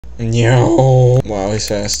Yo. Wow, he's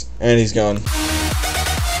fast. And he's gone.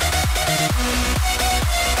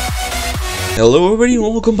 Hello everybody and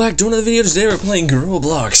welcome back to another video. Today we're playing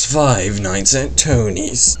Roblox 5 Nights at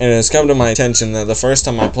Tony's. And it's come to my attention that the first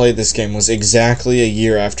time I played this game was exactly a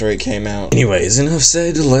year after it came out. Anyways, enough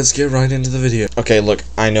said, let's get right into the video. Okay, look,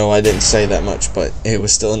 I know I didn't say that much, but it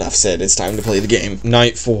was still enough said. It's time to play the game.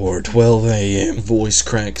 Night 4, 12 a.m. Voice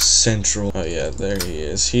crack central. Oh yeah, there he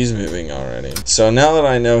is. He's moving already. So now that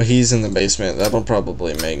I know he's in the basement, that'll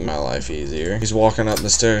probably make my life easier. He's walking up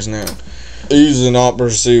the stairs now. He's in hot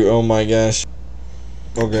pursuit, oh my gosh.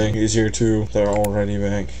 Okay, he's here too. They're already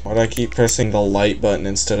back. Why'd I keep pressing the light button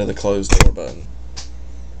instead of the closed door button?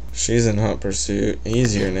 She's in hot pursuit.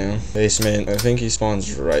 He's here now. Basement. I think he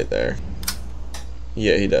spawns right there.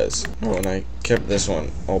 Yeah, he does. Oh, and I kept this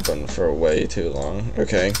one open for way too long.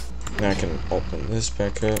 Okay. Now I can open this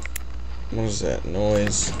back up. What is that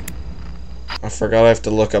noise? I forgot I have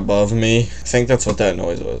to look above me. I think that's what that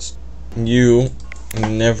noise was. You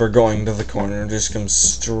never going to the corner, just come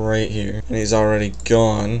straight here. And he's already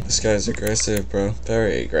gone. This guy's aggressive, bro.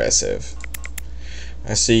 Very aggressive.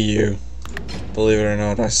 I see you. Believe it or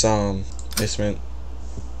not, I saw him. Basement.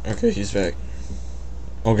 Okay, he's back.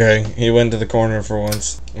 Okay, he went to the corner for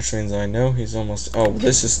once. Which means I know he's almost... Oh,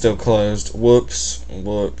 this is still closed. Whoops.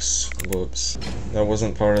 Whoops. Whoops. That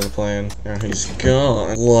wasn't part of the plan. Now he's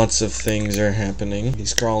gone. Lots of things are happening.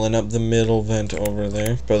 He's crawling up the middle vent over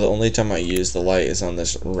there. But the only time I use the light is on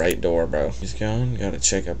this right door, bro. He's gone. Gotta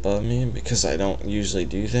check above me because I don't usually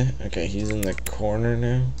do that. Okay, he's in the corner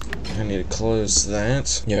now. I need to close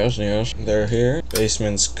that. Yes, yes. They're here.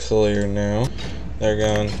 Basement's clear now. They're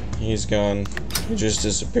gone. He's gone. He just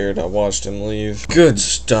disappeared. I watched him leave. Good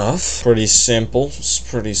stuff. Pretty simple. It's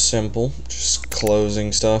pretty simple. Just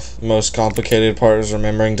closing stuff. Most complicated part is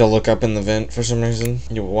remembering to look up in the vent for some reason.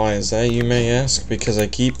 Why is that, you may ask? Because I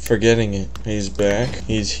keep forgetting it. He's back.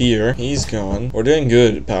 He's here. He's gone. We're doing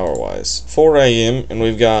good power-wise. 4 a.m. and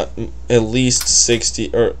we've got at least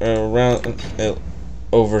 60 or around...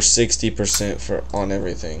 over 60% for on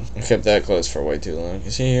everything. I kept that closed for way too long.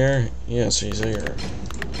 Is he here? Yes, he's here.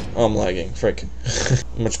 Oh, I'm lagging. Frick.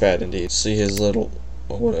 Much bad indeed. See his little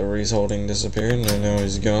whatever he's holding disappeared, and I know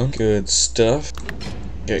he's gone. Good stuff.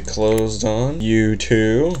 Get closed on. You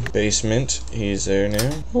too. Basement. He's there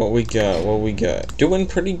now. What we got? What we got? Doing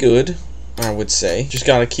pretty good, I would say. Just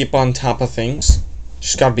gotta keep on top of things.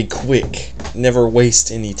 Just gotta be quick. Never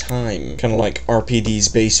waste any time. Kinda like RPD's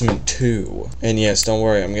Basement 2. And yes, don't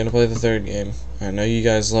worry, I'm gonna play the third game. I know you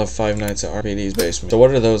guys love Five Nights at RPD's Basement. So what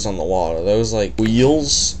are those on the wall? Are those like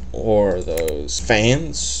wheels? Or are those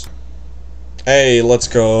fans? Hey, let's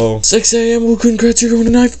go. 6 a.m. Congrats, you're going to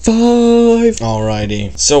night 5.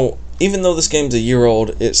 Alrighty. So, even though this game's a year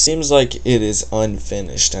old, it seems like it is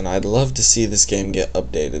unfinished. And I'd love to see this game get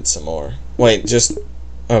updated some more. Wait, just...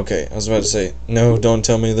 Okay, I was about to say, no, don't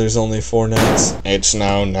tell me there's only 4 nights. It's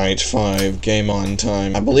now night 5, game on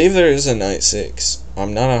time. I believe there is a night 6.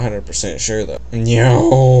 I'm not 100% sure though.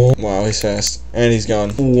 Yo. Wow, he's fast. And he's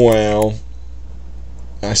gone. Wow.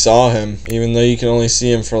 I saw him. Even though you can only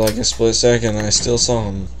see him for like a split second, I still saw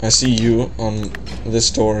him. I see you on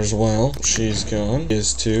this door as well. She's gone. He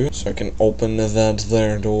is too. So I can open that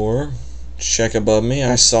there door. Check above me.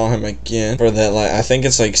 I saw him again for that, like, I think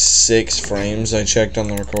it's like 6 frames I checked on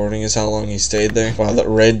the recording is how long he stayed there. Wow, that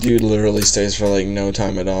red dude literally stays for like no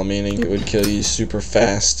time at all, meaning it would kill you super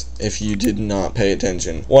fast if you did not pay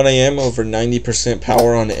attention. 1 a.m. over 90%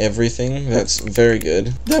 power on everything. That's very good.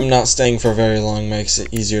 Them not staying for very long makes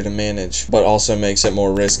it easier to manage, but also makes it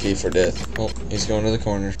more risky for death. Oh, he's going to the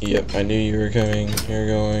corner. Yep, I knew you were coming. You're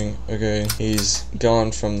going. Okay, he's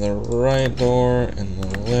gone from the right door and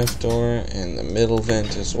the left door and the middle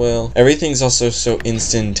vent as well. Everything's also so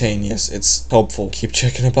instantaneous. It's helpful. Keep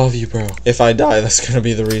checking above you, bro. If I die, that's gonna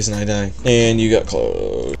be the reason I die. And you got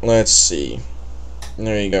closed. Let's see.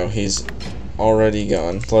 There you go. He's already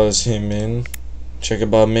gone. Close him in. Check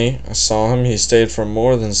above me. I saw him. He stayed for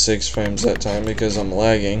more than 6 frames that time because I'm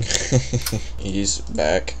lagging. He's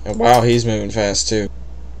back. And wow, he's moving fast too.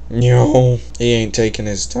 Yo, he ain't taking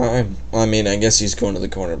his time. Well, I mean, I guess he's going to the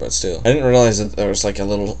corner, but still. I didn't realize that there was like a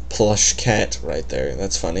little plush cat right there.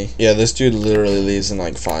 That's funny. Yeah, this dude literally leaves in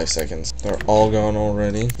like 5 seconds. They're all gone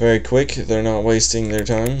already. Very quick. They're not wasting their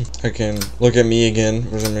time. I can look at me again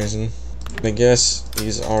for some reason. I guess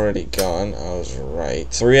he's already gone. I was right.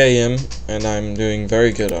 3 a.m. and I'm doing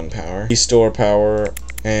very good on power. Restore power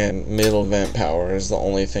And middle vent power is the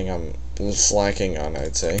only thing I'm slacking on,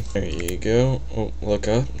 I'd say. There you go. Oh, look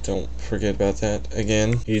up. Don't forget about that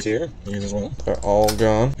again. He's here. He's as well. They're all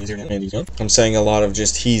gone. He's here again. And he's gone. I'm saying a lot of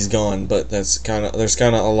just he's gone, but there's kind of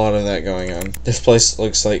a lot of that going on. This place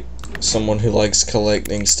looks like someone who likes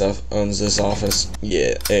collecting stuff owns this office.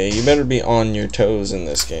 Yeah, hey, you better be on your toes in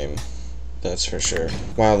this game. That's for sure.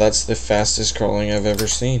 Wow, that's the fastest crawling I've ever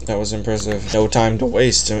seen. That was impressive. No time to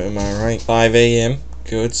waste, am I right? 5 a.m.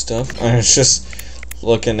 Good stuff. I was just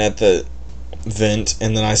looking at the vent,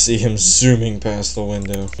 and then I see him zooming past the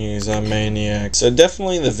window. He's a maniac. So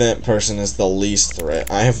definitely the vent person is the least threat.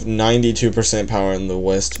 I have 92% power in the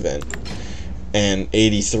west vent, and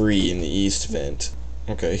 83 in the east vent.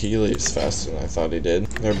 Okay, he leaves faster than I thought he did.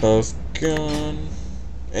 They're both gone.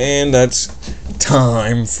 And that's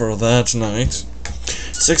time for that night.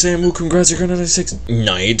 6 a.m. Ooh, congrats, you're going to night 6.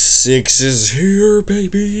 Night 6 is here,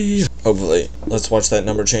 baby. Hopefully. Let's watch that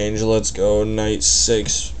number change. Let's go. Night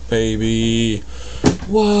 6, baby.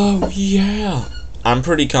 Whoa, yeah. I'm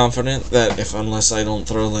pretty confident that unless I don't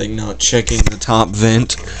throw, like, not checking the top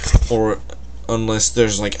vent, or unless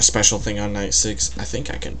there's, like, a special thing on night 6, I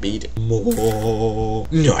think I can beat it.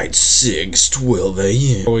 Night 6, 12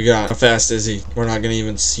 a.m. What we got? How fast is he? We're not gonna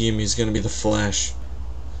even see him. He's gonna be the Flash.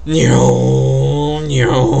 No.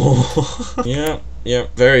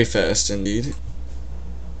 Yep, very fast indeed.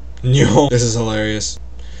 No. This is hilarious.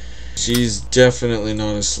 She's definitely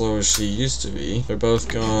not as slow as she used to be. They're both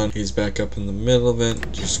gone. He's back up in the middle of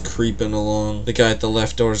it, just creeping along. The guy at the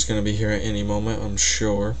left door is gonna be here at any moment, I'm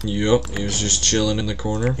sure. Yup, he was just chilling in the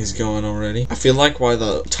corner. He's going already. I feel like why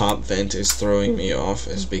the top vent is throwing me off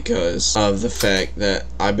is because of the fact that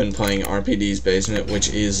I've been playing RPD's Basement, which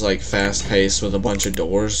is like fast paced with a bunch of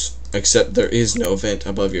doors, except there is no vent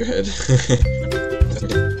above your head.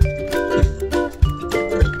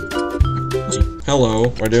 Hello,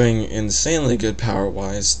 we're doing insanely good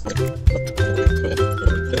power-wise.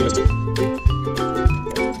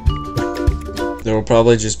 There will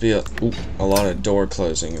probably just be a lot of door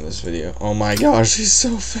closing in this video. Oh my gosh, he's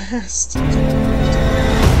so fast.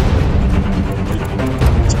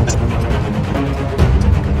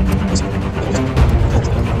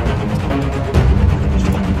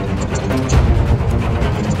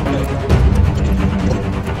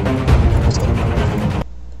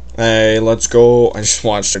 Hey, let's go. I just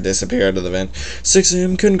watched her disappear out of the vent. 6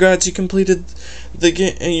 a.m. Congrats, you completed the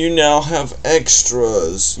game and you now have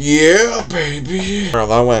extras. Yeah, baby. Bro,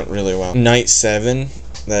 that went really well. Night 7,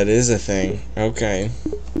 that is a thing. Okay.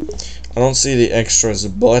 I don't see the extras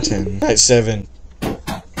button. Night 7.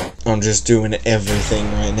 I'm just doing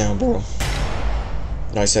everything right now, bro.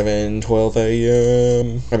 Night 7, 12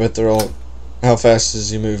 a.m. I bet they're all... How fast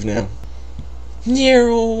does he move now? He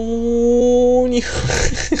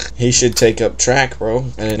should take up track, bro.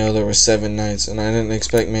 I didn't know there were 7 nights, and I didn't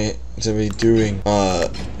expect me to be doing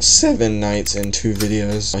 7 nights in 2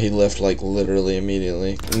 videos. He left like literally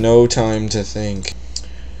immediately. No time to think.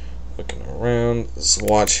 Looking around, let's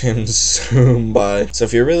watch him zoom by. So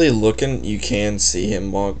if you're really looking, you can see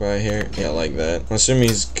him walk by here. Yeah, like that. I assume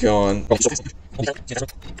he's gone.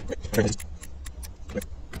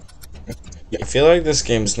 I feel like this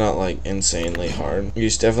game's not like insanely hard. You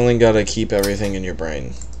just definitely gotta keep everything in your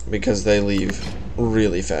brain because they leave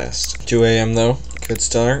really fast. 2 a.m. though, good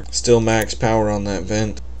start. Still max power on that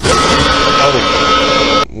vent.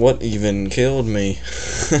 Oh, what even killed me?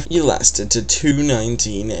 You lasted to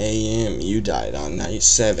 2:19 a.m. You died on night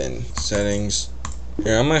 7. Settings.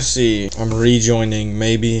 Here, I'm gonna see. I'm rejoining.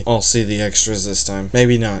 Maybe I'll see the extras this time.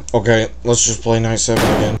 Maybe not. Okay, let's just play night 7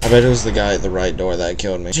 again. I bet it was the guy at the right door that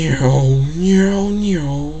killed me.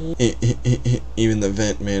 Even the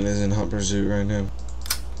vent man is in hot pursuit right now.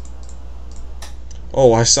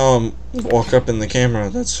 Oh, I saw him walk up in the camera.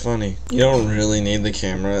 That's funny. You don't really need the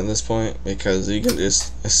camera at this point because you can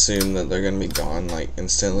just assume that they're gonna be gone like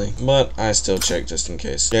instantly. But I still check just in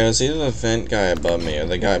case. Yeah, it's either the vent guy above me or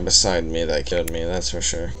the guy beside me that killed me. That's for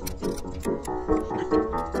sure.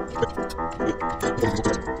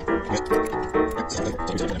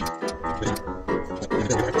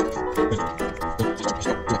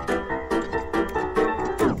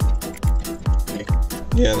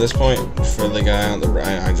 Yeah, at this point, for the guy on the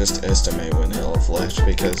right, I just estimate when he'll have left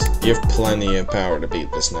because you have plenty of power to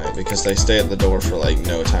beat this night because they stay at the door for like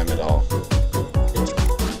no time at all.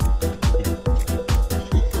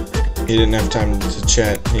 He didn't have time to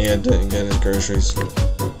chat, he had to get his groceries. They're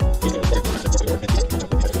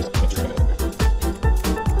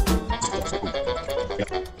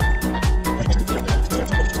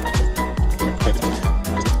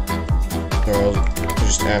all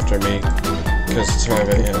just after me. Because it's 5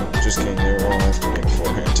 a.m. Just kidding, they were all after me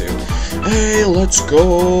beforehand. Hey, let's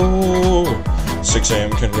go! 6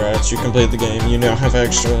 a.m. Congrats, you completed the game. You now have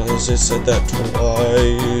extras. It said that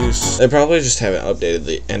twice. They probably just haven't updated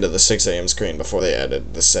the end of the 6 a.m. screen before they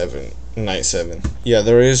added the night 7. Yeah,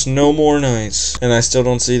 there is no more nights, and I still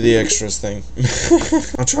don't see the extras thing.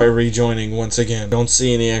 I'll try rejoining once again. Don't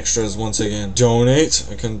see any extras once again. Donate.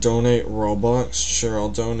 I can donate Robux. Sure, I'll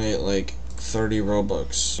donate like 30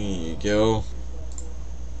 Robux. There you go.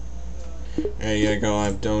 There you go,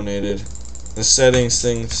 I've donated. The settings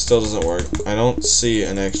thing still doesn't work. I don't see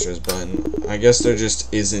an extras button. I guess there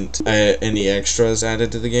just isn't any extras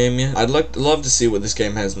added to the game yet. I'd love to see what this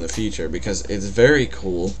game has in the future because it's very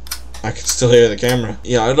cool. I can still hear the camera.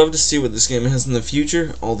 Yeah, I'd love to see what this game has in the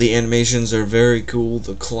future. All the animations are very cool.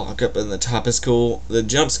 The clock up in the top is cool. The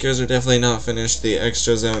jump scares are definitely not finished. The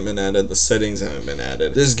extras haven't been added. The settings haven't been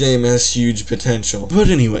added. This game has huge potential. But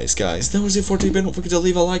anyways, guys, that was it for today. Don't forget to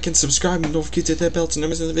leave a like and subscribe. And don't forget to hit that bell to never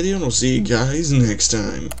miss the video. And we'll see you guys next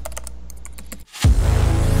time.